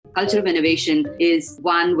culture of innovation is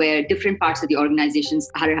one where different parts of the organizations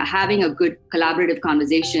are having a good collaborative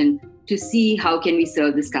conversation to see how can we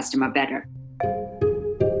serve this customer better.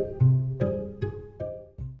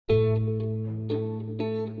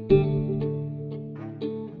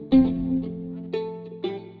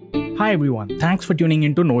 Hi everyone, thanks for tuning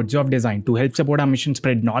into Nodes of Design. To help support our mission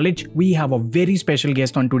spread knowledge, we have a very special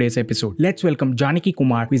guest on today's episode. Let's welcome Janaki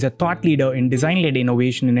Kumar, who is a thought leader in design-led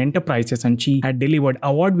innovation in enterprises, and she had delivered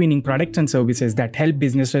award-winning products and services that help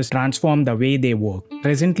businesses transform the way they work.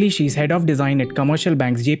 Presently, she's head of design at commercial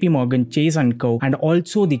banks JP Morgan Chase & Co. and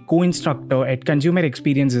also the co-instructor at Consumer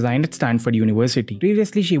Experience Design at Stanford University.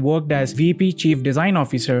 Previously, she worked as VP Chief Design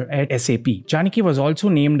Officer at SAP. Janaki was also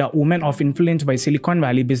named a Woman of Influence by Silicon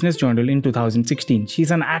Valley Business Journal in 2016. She's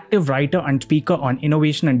an active writer and speaker on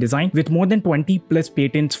innovation and design with more than 20 plus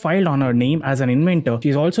patents filed on her name as an inventor.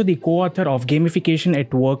 She's also the co-author of Gamification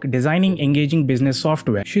at Work, Designing Engaging Business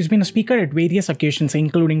Software. She's been a speaker at various occasions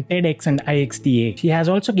including TEDx and IXDA. She has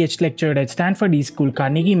also guest lectured at Stanford E-School,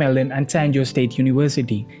 Carnegie Mellon and San Jose State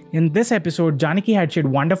University. In this episode, Janaki had shared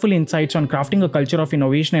wonderful insights on crafting a culture of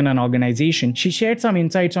innovation in an organization. She shared some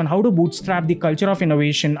insights on how to bootstrap the culture of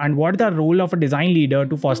innovation and what the role of a design leader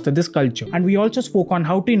to foster this culture. And we also spoke on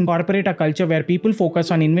how to incorporate a culture where people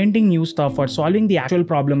focus on inventing new stuff or solving the actual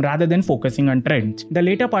problem rather than focusing on trends. The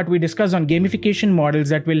later part we discussed on gamification models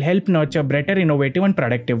that will help nurture better, innovative and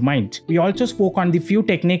productive minds. We also spoke on the few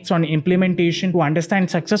techniques on implementation to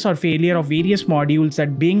understand success or failure of various modules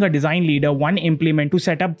that being a design leader one implement to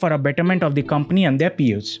set up for a betterment of the company and their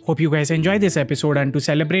peers. Hope you guys enjoy this episode, and to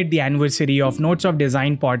celebrate the anniversary of Notes of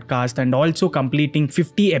Design podcast and also completing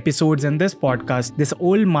 50 episodes in this podcast, this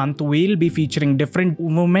whole month we'll be featuring different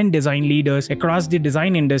women design leaders across the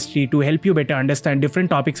design industry to help you better understand different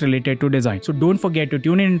topics related to design. So don't forget to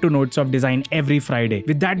tune in to Notes of Design every Friday.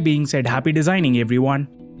 With that being said, happy designing everyone.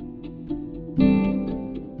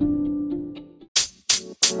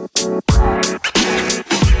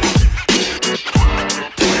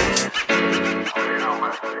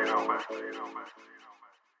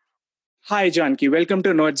 Hi Janaki, welcome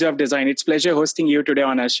to Nodes of Design. It's a pleasure hosting you today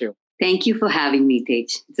on our show. Thank you for having me, Tej.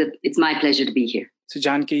 It's my pleasure to be here. So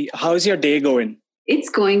Janaki, how's your day going? It's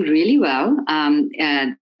going really well.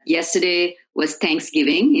 Yesterday was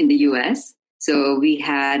Thanksgiving in the US. So we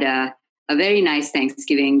had a very nice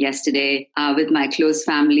Thanksgiving yesterday with my close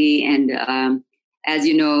family. And as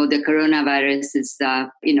you know, the coronavirus is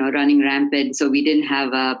running rampant. So we didn't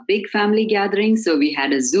have a big family gathering. So we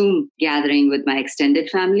had a Zoom gathering with my extended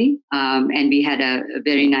family. And we had a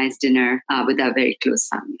very nice dinner with our very close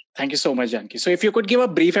family. Thank you so much, Janaki. So if you could give a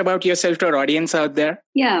brief about yourself to our audience out there.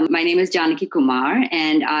 Yeah, my name is Janaki Kumar,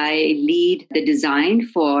 and I lead the design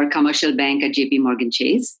for commercial bank at JP Morgan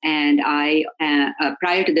Chase. And I,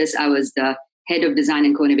 prior to this, I was the head of design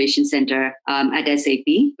and co-innovation center at SAP,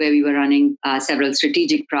 where we were running several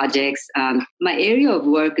strategic projects. My area of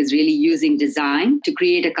work is really using design to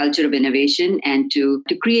create a culture of innovation and to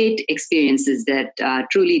create experiences that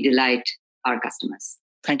truly delight our customers.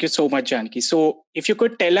 Thank you so much, Janaki. So if you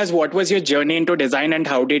could tell us what was your journey into design and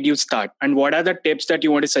how did you start? And what are the tips that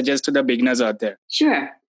you want to suggest to the beginners out there? Sure.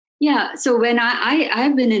 Yeah. So when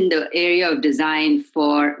I've been in the area of design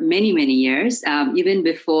for many, many years, even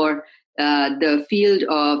before the field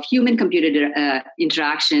of human-computer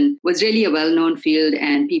interaction was really a well-known field,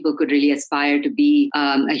 and people could really aspire to be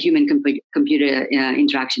a human-computer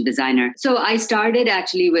interaction designer. So I started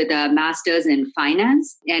actually with a master's in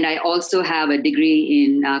finance, and I also have a degree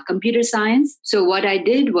in computer science. So what I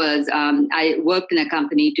did was I worked in a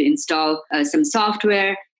company to install some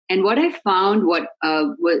software. And what I found, what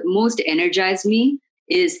most energized me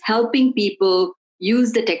is helping people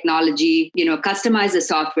use the technology, customize the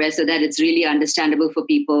software so that it's really understandable for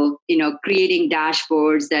people, creating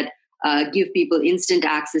dashboards that give people instant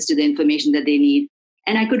access to the information that they need.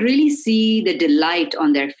 And I could really see the delight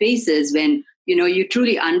on their faces when, you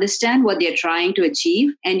truly understand what they're trying to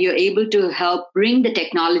achieve, and you're able to help bring the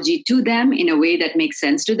technology to them in a way that makes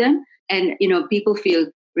sense to them. And, people feel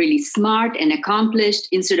really smart and accomplished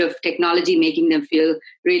instead of technology making them feel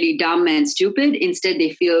really dumb and stupid. Instead,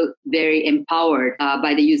 they feel very empowered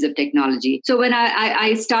by the use of technology. So when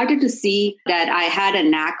I started to see that I had a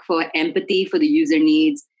knack for empathy for the user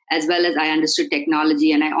needs, as well as I understood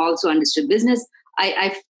technology and I also understood business,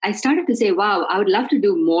 I started to say, wow, I would love to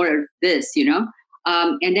do more of this,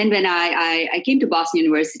 And then when I came to Boston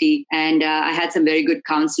University, and I had some very good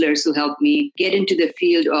counselors who helped me get into the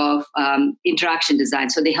field of interaction design.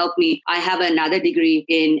 So they helped me. I have another degree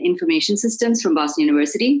in information systems from Boston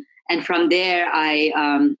University. And from there, I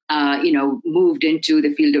moved into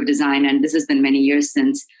the field of design. And this has been many years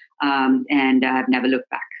since, and I've never looked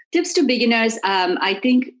back. Tips to beginners. I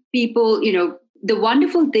think people, the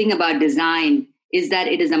wonderful thing about design is that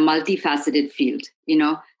it is a multifaceted field.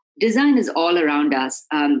 Design is all around us.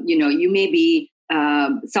 You may be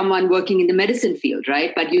someone working in the medicine field,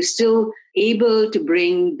 right? But you're still able to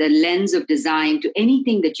bring the lens of design to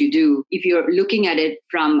anything that you do. If you're looking at it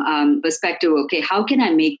from perspective, okay, how can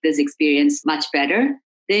I make this experience much better?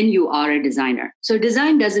 Then you are a designer. So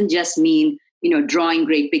design doesn't just mean, drawing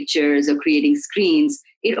great pictures or creating screens.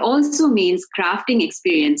 It also means crafting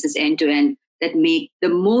experiences end to end that make the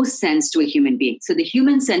most sense to a human being. So the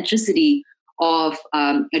human centricity of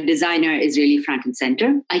a designer is really front and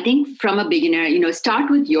center. I think from a beginner,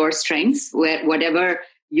 start with your strengths, whatever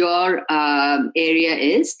your area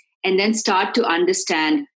is, and then start to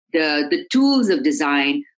understand the tools of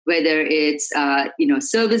design, whether it's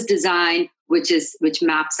service design, which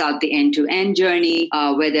maps out the end-to-end journey,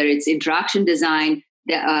 whether it's interaction design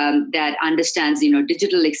that understands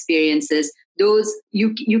digital experiences. Those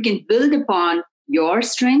you can build upon your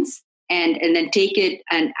strengths and then take it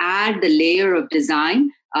and add the layer of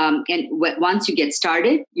design. Once you get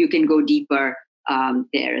started, you can go deeper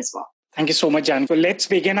there as well. Thank you so much, Jan. So let's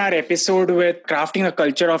begin our episode with crafting a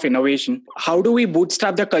culture of innovation. How do we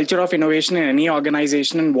bootstrap the culture of innovation in any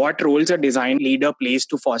organization, and what roles a design leader plays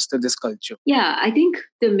to foster this culture? Yeah, I think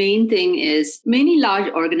the main thing is many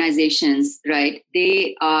large organizations, right?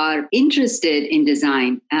 They are interested in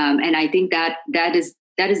design. And I think that is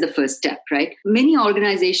the first step, right? Many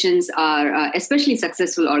organizations are, especially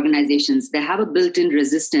successful organizations, they have a built-in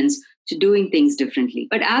resistance to doing things differently.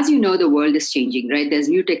 But as you know, the world is changing, right? There's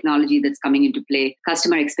new technology that's coming into play.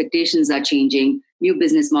 Customer expectations are changing. New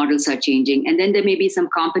business models are changing. And then there may be some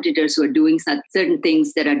competitors who are doing certain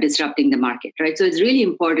things that are disrupting the market, right? So it's really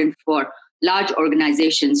important for large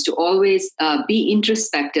organizations to always be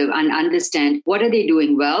introspective and understand what are they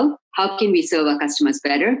doing well? How can we serve our customers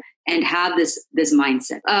better? And have this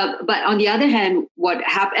mindset. But on the other hand, what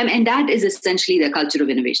happens, and that is essentially the culture of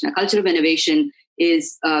innovation. A culture of innovation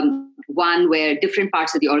is one where different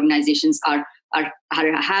parts of the organizations are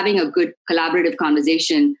having a good collaborative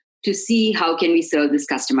conversation to see how can we serve this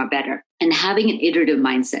customer better, and having an iterative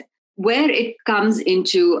mindset. Where it comes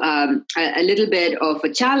into a little bit of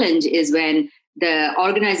a challenge is when the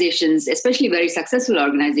organizations, especially very successful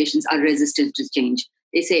organizations, are resistant to change.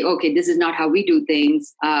 They say, okay, this is not how we do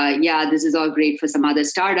things. This is all great for some other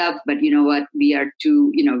startup, but you know what? We're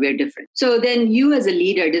different. So then you as a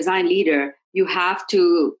leader, design leader, you have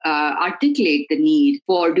to articulate the need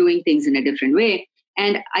for doing things in a different way.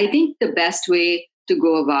 And I think the best way to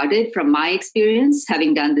go about it, from my experience,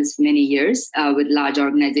 having done this for many years with large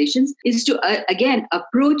organizations, is to, again,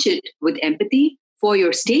 approach it with empathy for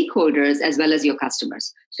your stakeholders as well as your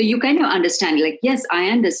customers. So you kind of understand, like, yes, I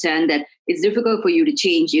understand that it's difficult for you to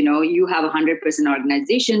change. You have a 100%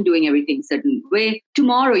 organization doing everything a certain way.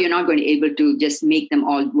 Tomorrow, you're not going to be able to just make them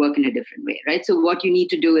all work in a different way, right? So what you need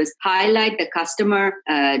to do is highlight the customer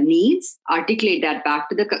needs, articulate that back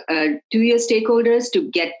to your stakeholders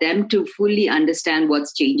to get them to fully understand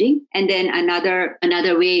what's changing. And then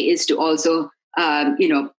another way is to also,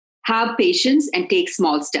 have patience and take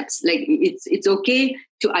small steps. Like it's okay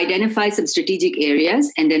to identify some strategic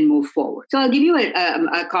areas and then move forward. So I'll give you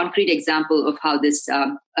a concrete example of how this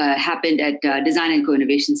happened at Design and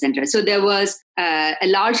Co-Innovation Center. So there was a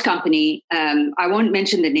large company. I won't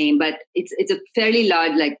mention the name, but it's a fairly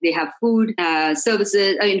large. Like they have food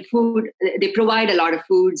services. Food. They provide a lot of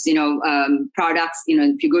foods. Products.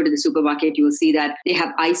 If you go to the supermarket, you will see that they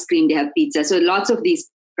have ice cream. They have pizza. So lots of these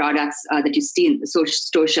products that you see in the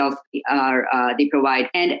store shelf they provide.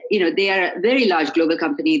 And, they are a very large global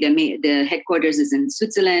company. The headquarters is in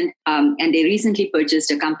Switzerland. And they recently purchased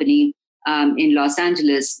a company in Los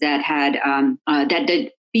Angeles that had that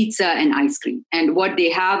did pizza and ice cream. And what they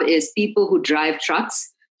have is people who drive trucks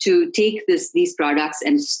to take these products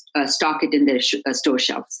and stock it in their store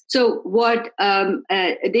shelves. So what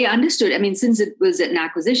they understood, since it was an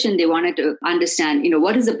acquisition, they wanted to understand,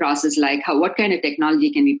 what is the process like? What kind of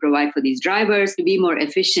technology can we provide for these drivers to be more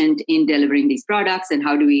efficient in delivering these products? And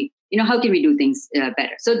how can we do things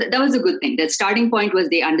better? So that was a good thing. The starting point was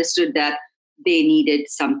they understood that they needed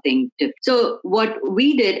something different. So what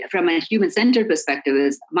we did from a human-centered perspective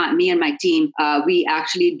is me and my team, we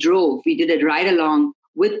actually drove. We did a ride-along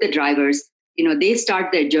with the drivers. They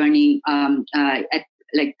start their journey at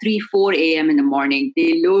like 3-4 a.m. in the morning.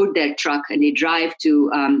 They load their truck and they drive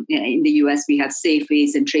to, in the US, we have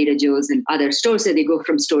Safeways and Trader Joe's and other stores. So they go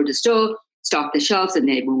from store to store, stock the shelves, and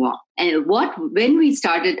they move on. And when we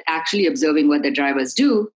started actually observing what the drivers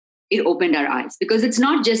do, it opened our eyes, because it's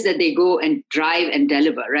not just that they go and drive and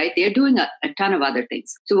deliver, right? They're doing a ton of other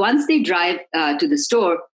things. So once they drive to the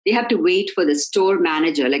store, they have to wait for the store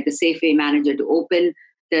manager, like the Safeway manager, to open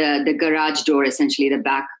the garage door, essentially the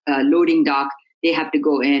back loading dock. They have to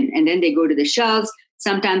go in, and then they go to the shelves.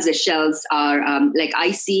 Sometimes the shelves are like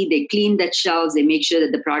icy. They clean the shelves. They make sure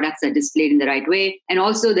that the products are displayed in the right way. And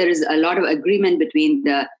also there is a lot of agreement between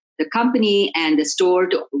the company and the store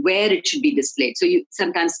to where it should be displayed. So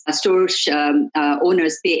sometimes store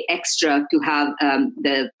owners pay extra to have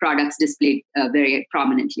the products displayed very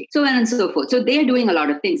prominently. So on and so forth. So they are doing a lot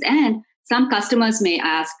of things. And some customers may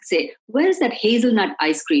ask, say, where is that hazelnut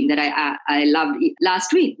ice cream that I loved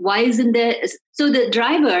last week? Why isn't there? So the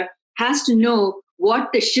driver has to know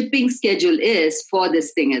what the shipping schedule is for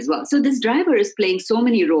this thing as well. So this driver is playing so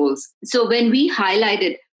many roles. So when we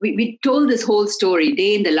highlighted, we told this whole story,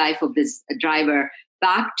 day in the life of this driver,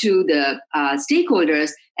 back to the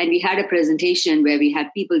stakeholders, and we had a presentation where we had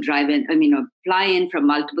people fly in from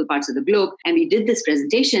multiple parts of the globe, and we did this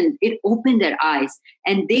presentation. It opened their eyes,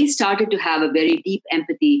 and they started to have a very deep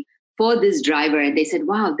empathy for this driver. And they said,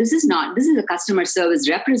 wow, this is a customer service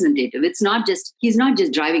representative. He's not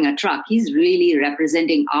just driving a truck. He's really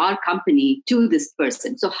representing our company to this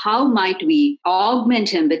person. So how might we augment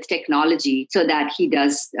him with technology so that he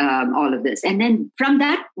does all of this? And then from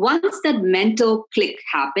that, once that mental click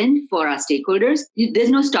happened for our stakeholders, there's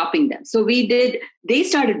no stopping them. So they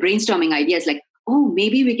started brainstorming ideas like, oh,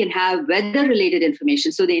 maybe we can have weather-related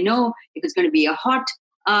information so they know if it's going to be a hot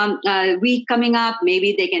week coming up.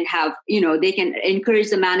 Maybe they can have, they can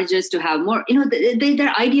encourage the managers to have more,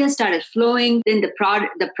 their ideas started flowing. Then the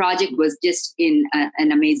project was just in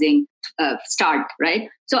an amazing start, right?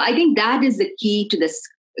 So I think that is the key to this,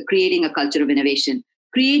 creating a culture of innovation,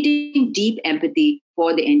 creating deep empathy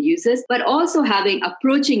for the end users, but also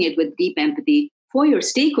approaching it with deep empathy for your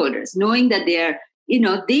stakeholders, knowing that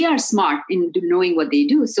they are smart in knowing what they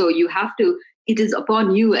do. So it is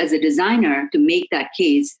upon you as a designer to make that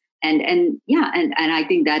case. And I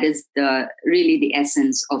think that is really the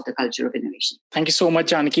essence of the culture of innovation. Thank you so much,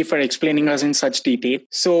 Janaki, for explaining us in such detail.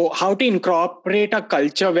 So how to incorporate a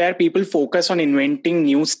culture where people focus on inventing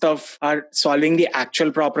new stuff or solving the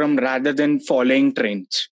actual problem rather than following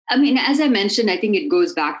trends? I mean, as I mentioned, I think it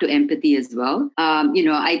goes back to empathy as well.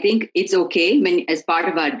 I think it's okay when, as part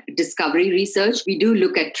of our discovery research, we do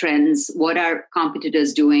look at trends. What are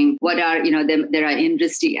competitors doing? There are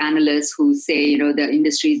industry analysts who say, the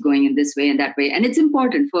industry is going in this way and that way. And it's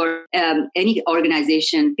important for any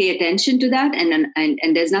organization pay attention to that.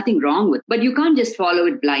 And there's nothing wrong with it. But you can't just follow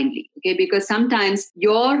it blindly, okay? Because sometimes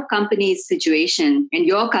your company's situation and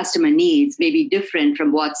your customer needs may be different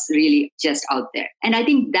from what's really just out there. And I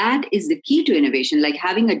think that is the key to innovation, like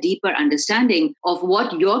having a deeper understanding of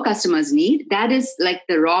what your customers need. That is like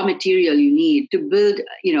the raw material you need to build,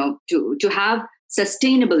 to have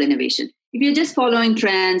sustainable innovation. If you're just following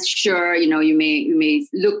trends, sure, you may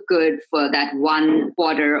look good for that 1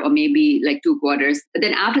 quarter or maybe like 2 quarters. But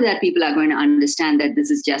then after that, people are going to understand that this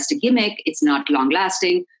is just a gimmick. It's not long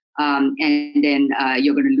lasting. And then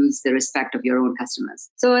you're going to lose the respect of your own customers.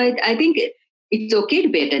 So I think it's okay to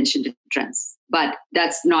pay attention to trends, but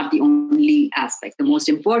that's not the only aspect. The most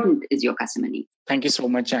important is your customer needs. Thank you so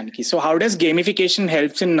much, Janaki. So how does gamification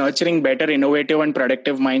help in nurturing better, innovative and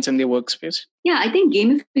productive minds in the workspace? Yeah, I think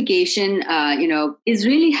gamification, is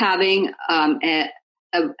really having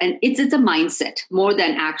and it's a mindset more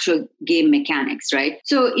than actual game mechanics, right?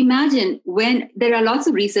 So imagine when there are lots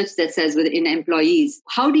of research that says within employees,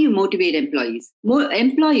 how do you motivate employees? More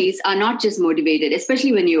employees are not just motivated,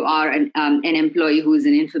 especially when you are an employee who is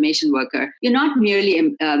an information worker. You're not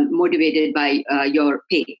merely motivated by your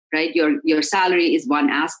pay, right? Your salary is one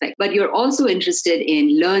aspect, but you're also interested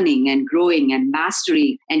in learning and growing and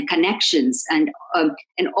mastery and connections and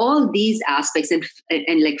all these aspects and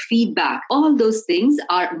like feedback. All those things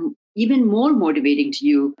are even more motivating to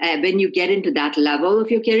you when you get into that level of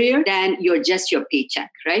your career than your paycheck,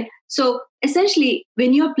 right? So essentially,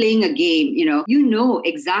 when you're playing a game, you know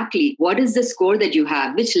exactly what is the score that you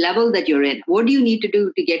have, which level that you're in, what do you need to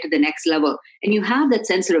do to get to the next level, and you have that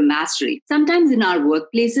sense of mastery. Sometimes in our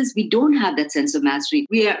workplaces, we don't have that sense of mastery.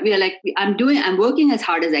 We are like, I'm working as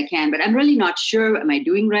hard as I can, but I'm really not sure. Am I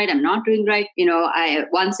doing right? I'm not doing right.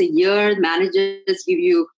 Once a year, managers give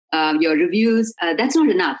you your reviews. That's not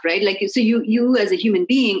enough, right? Like, so you as a human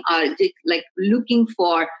being are like looking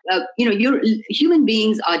for, your human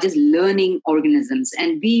beings are just learning organisms,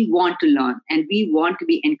 and we want to learn and we want to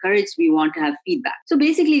be encouraged. We want to have feedback. So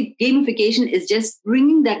basically, gamification is just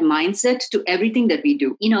bringing that mindset to everything that we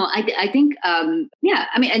do. I think,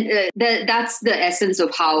 that's the essence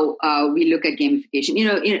of how we look at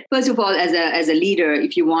gamification. First of all, as a leader,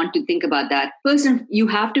 if you want to think about that, first, you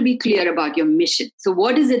have to be clear about your mission. So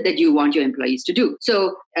what is it it that you want your employees to do?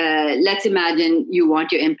 So let's imagine you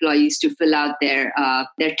want your employees to fill out their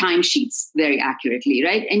timesheets very accurately,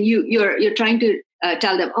 right? And you're trying to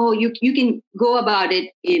tell them, oh, you can go about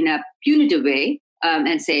it in a punitive way.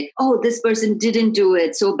 And say, oh, this person didn't do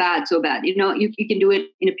it, so bad. You can do it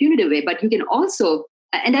in a punitive way, but you can also,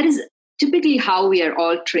 and that is typically how we are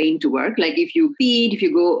all trained to work. Like if you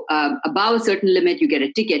go above a certain limit, you get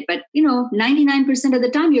a ticket. But 99% of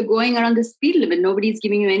the time you're going around the speed limit. Nobody's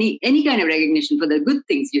giving you any kind of recognition for the good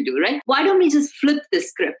things you do, right? Why don't we just flip the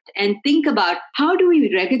script and think about how do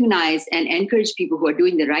we recognize and encourage people who are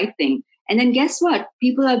doing the right thing? And then guess what?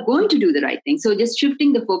 People are going to do the right thing. So just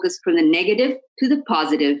shifting the focus from the negative to the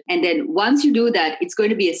positive. And then once you do that, it's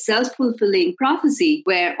going to be a self-fulfilling prophecy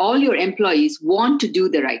where all your employees want to do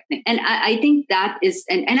the right thing. And I think that is,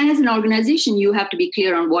 and as an organization, you have to be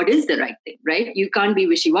clear on what is the right thing, right? You can't be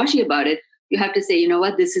wishy-washy about it. You have to say, you know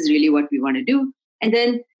what, this is really what we want to do. And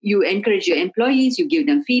then you encourage your employees, you give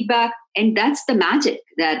them feedback. And that's the magic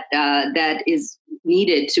that is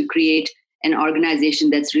needed to create an organization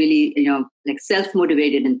that's really, like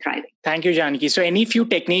self-motivated and thriving. Thank you, Janaki. So any few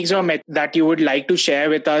techniques or methods that you would like to share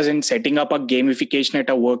with us in setting up a gamification at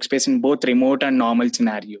a workspace in both remote and normal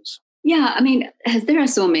scenarios? Yeah, I mean, there are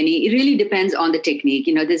so many. It really depends on the technique.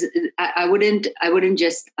 I wouldn't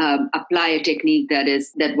just apply a technique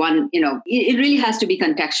that one. It really has to be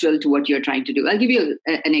contextual to what you're trying to do. I'll give you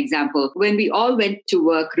an example. When we all went to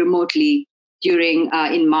work remotely during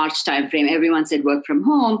in March timeframe, everyone said work from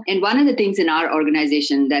home. And one of the things in our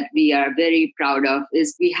organization that we are very proud of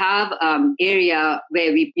is we have area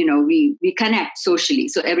where we connect socially.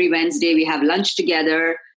 So every Wednesday we have lunch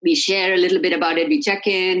together. We share a little bit about it. We check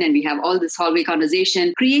in and we have all this hallway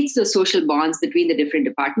conversation, creates the social bonds between the different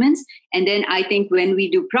departments. And then I think when we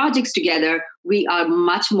do projects together, we are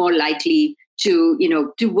much more likely to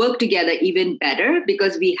work together even better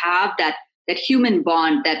because we have that human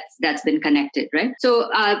bond that's been connected, right? So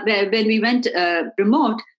when we went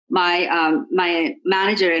remote, my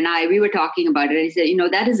manager and I, we were talking about it. And he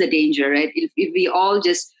said, that is a danger, right? If we all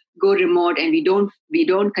just go remote and we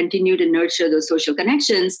don't continue to nurture those social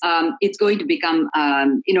connections, it's going to become,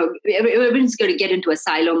 everyone's going to get into a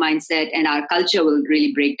silo mindset and our culture will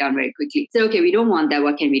really break down very quickly. So, okay, we don't want that.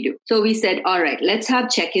 What can we do? So we said, all right, let's have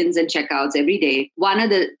check-ins and check-outs every day. One of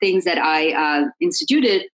the things that I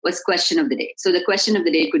instituted was question of the day. So the question of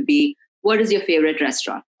the day could be, what is your favorite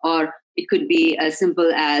restaurant? Or it could be as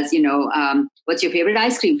simple as, what's your favorite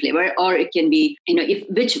ice cream flavor? Or it can be,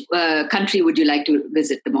 which country would you like to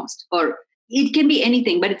visit the most? Or it can be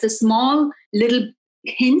anything, but it's a small little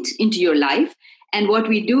hint into your life. And what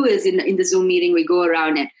we do is in the Zoom meeting, we go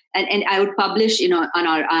around and I would publish, on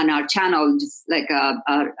our channel, just like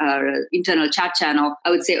our internal chat channel. I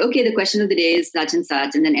would say, okay, the question of the day is such and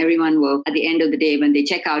such, and then everyone will, at the end of the day, when they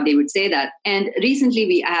check out, they would say that. And recently,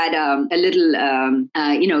 we had a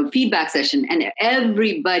little, feedback session, and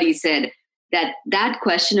everybody said that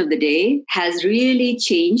question of the day has really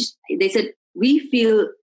changed. They said we feel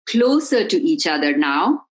closer to each other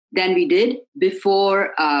now than we did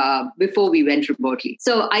before we went remotely.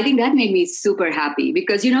 So I think that made me super happy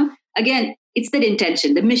because, again, it's that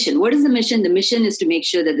intention, the mission. What is the mission? The mission is to make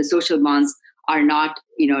sure that the social bonds are not,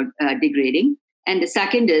 degrading. And the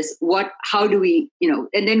second is how do we,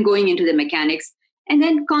 and then going into the mechanics and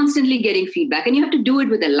then constantly getting feedback. And you have to do it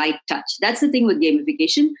with a light touch. That's the thing with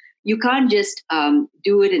gamification. You can't just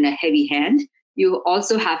do it in a heavy hand. You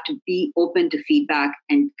also have to be open to feedback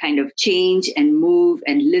and kind of change and move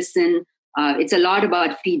and listen. It's a lot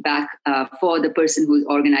about feedback for the person who's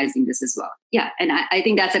organizing this as well. Yeah, and I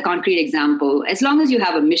think that's a concrete example. As long as you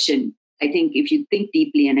have a mission, I think if you think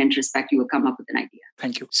deeply and introspect, you will come up with an idea.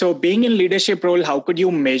 Thank you. So being in leadership role, how could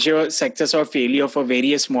you measure success or failure for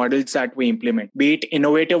various models that we implement? Be it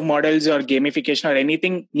innovative models or gamification or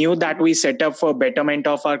anything new that we set up for betterment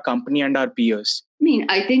of our company and our peers?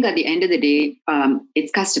 I think at the end of the day,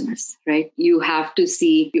 it's customers, right? You have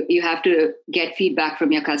to get feedback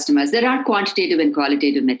from your customers. There are quantitative and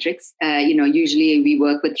qualitative metrics. Usually we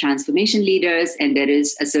work with transformation leaders and there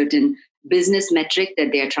is a certain business metric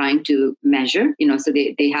that they are trying to measure, so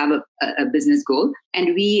they have a business goal.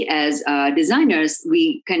 And we as designers,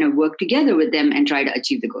 we kind of work together with them and try to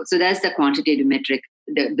achieve the goal. So that's the quantitative metric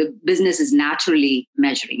the business is naturally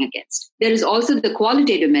measuring against. There is also the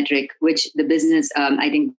qualitative metric, which the business, I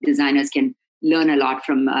think designers can learn a lot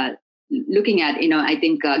from looking at, I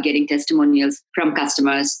think getting testimonials from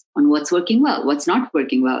customers on what's working well, what's not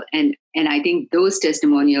working well. And I think those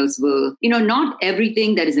testimonials will, not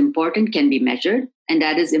everything that is important can be measured. And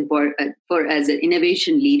that is important as an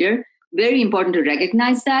innovation leader, very important to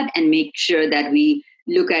recognize that and make sure that we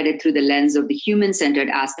look at it through the lens of the human-centered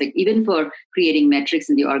aspect. Even for creating metrics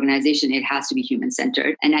in the organization, it has to be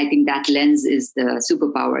human-centered. And I think that lens is the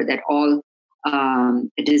superpower that all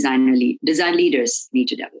design leaders need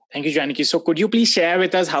to develop. Thank you, Janaki. So could you please share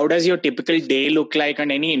with us, how does your typical day look like,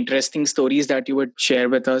 and any interesting stories that you would share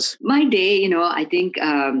with us? My day, I think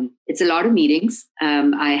it's a lot of meetings.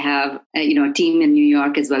 I have, a team in New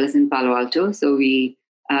York as well as in Palo Alto. So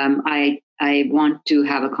I want to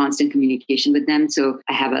have a constant communication with them. So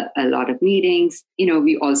I have a lot of meetings.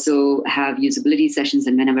 We also have usability sessions,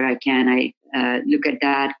 and whenever I can, I look at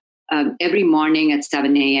that. Every morning at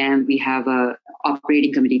 7 a.m., we have a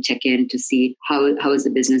operating committee check-in to see how is the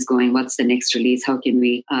business going, what's the next release, how can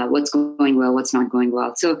we, what's going well, what's not going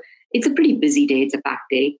well. So it's a pretty busy day. It's a packed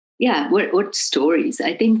day. Yeah. What stories?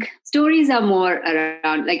 I think stories are more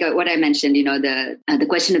around, like what I mentioned, the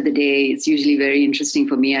question of the day is usually very interesting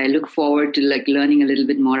for me. I look forward to learning a little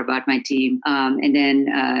bit more about my team. And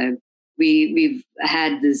then we've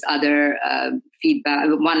had this other feedback,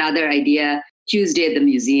 one other idea, Tuesday at the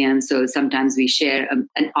museum. So sometimes we share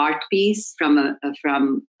an art piece from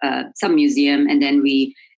some museum, and then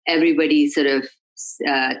everybody sort of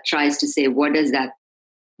tries to say, what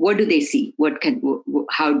do they see?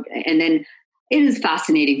 How? And then it is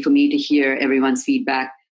fascinating for me to hear everyone's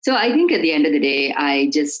feedback. So I think at the end of the day, I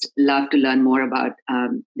just love to learn more about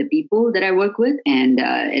the people that I work with, and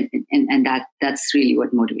that's really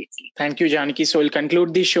what motivates me. Thank you, Janaki. So we'll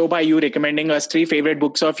conclude the show by you recommending us 3 favorite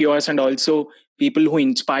books of yours, and also people who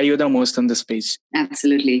inspire you the most in this space.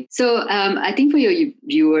 Absolutely. So I think for your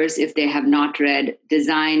viewers, if they have not read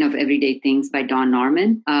Design of Everyday Things by Don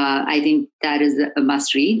Norman, I think that is a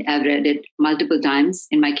must read. I've read it multiple times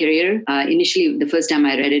in my career. Initially, the first time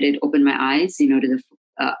I read it, it opened my eyes, to the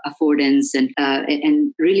affordance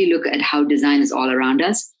and really look at how design is all around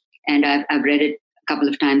us. And I've read it a couple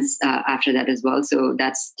of times after that as well. So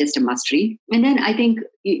that's just a must read. And then I think,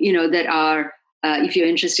 there are, if you're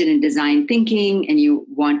interested in design thinking and you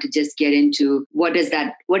want to just get into what does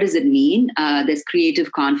it mean? There's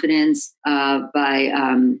Creative Confidence by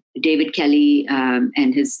David Kelly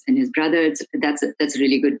and his brother. That's a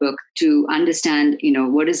really good book to understand,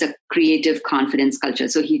 what is a creative confidence culture.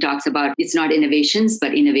 So he talks about it's not innovations,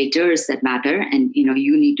 but innovators that matter. And,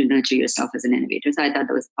 you need to nurture yourself as an innovator. So I thought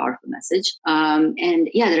that was a powerful message. And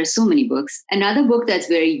yeah, there are so many books. Another book that's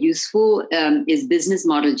very useful is Business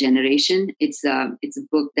Model Generation. It's a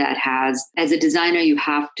book that has, as a designer, you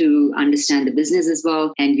have to understand the business as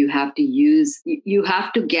well. And you have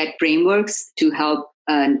to get frameworks to help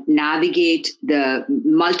navigate the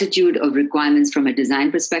multitude of requirements from a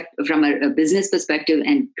design perspective, from a business perspective,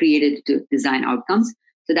 and create it to design outcomes.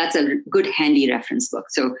 So that's a good handy reference book.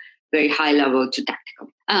 So very high level to tactical.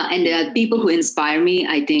 And people who inspire me,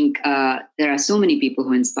 I think there are so many people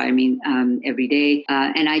who inspire me every day.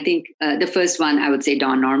 And I think the first one, I would say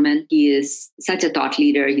Don Norman. He is such a thought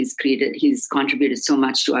leader. He's contributed so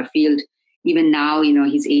much to our field. Even now,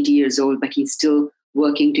 he's 80 years old, but he's still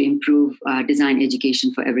working to improve design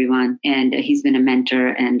education for everyone. And he's been a mentor,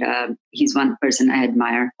 and he's one person I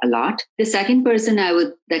admire a lot. The second person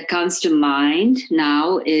that comes to mind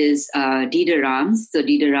now is Dieter Rams. So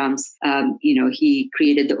Dieter Rams, he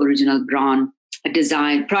created the original Braun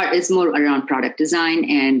design. It's more around product design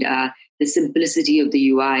and the simplicity of the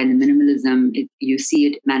UI and the minimalism. You see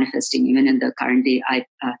it manifesting even in the current day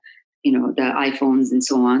the iPhones and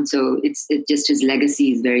so on. So it's just his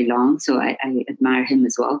legacy is very long. So I admire him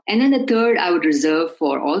as well. And then the third I would reserve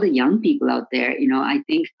for all the young people out there. I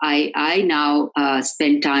think I now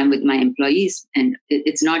spend time with my employees, and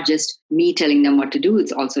it's not just me telling them what to do,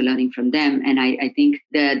 it's also learning from them. And I think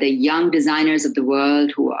the young designers of the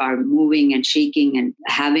world who are moving and shaking and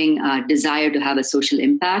having a desire to have a social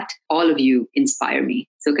impact, all of you inspire me.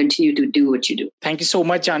 So continue to do what you do. Thank you so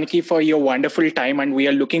much, Janaki, for your wonderful time. And we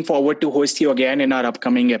are looking forward to host you again in our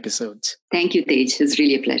upcoming episodes. Thank you, Tej. It's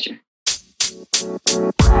really a pleasure.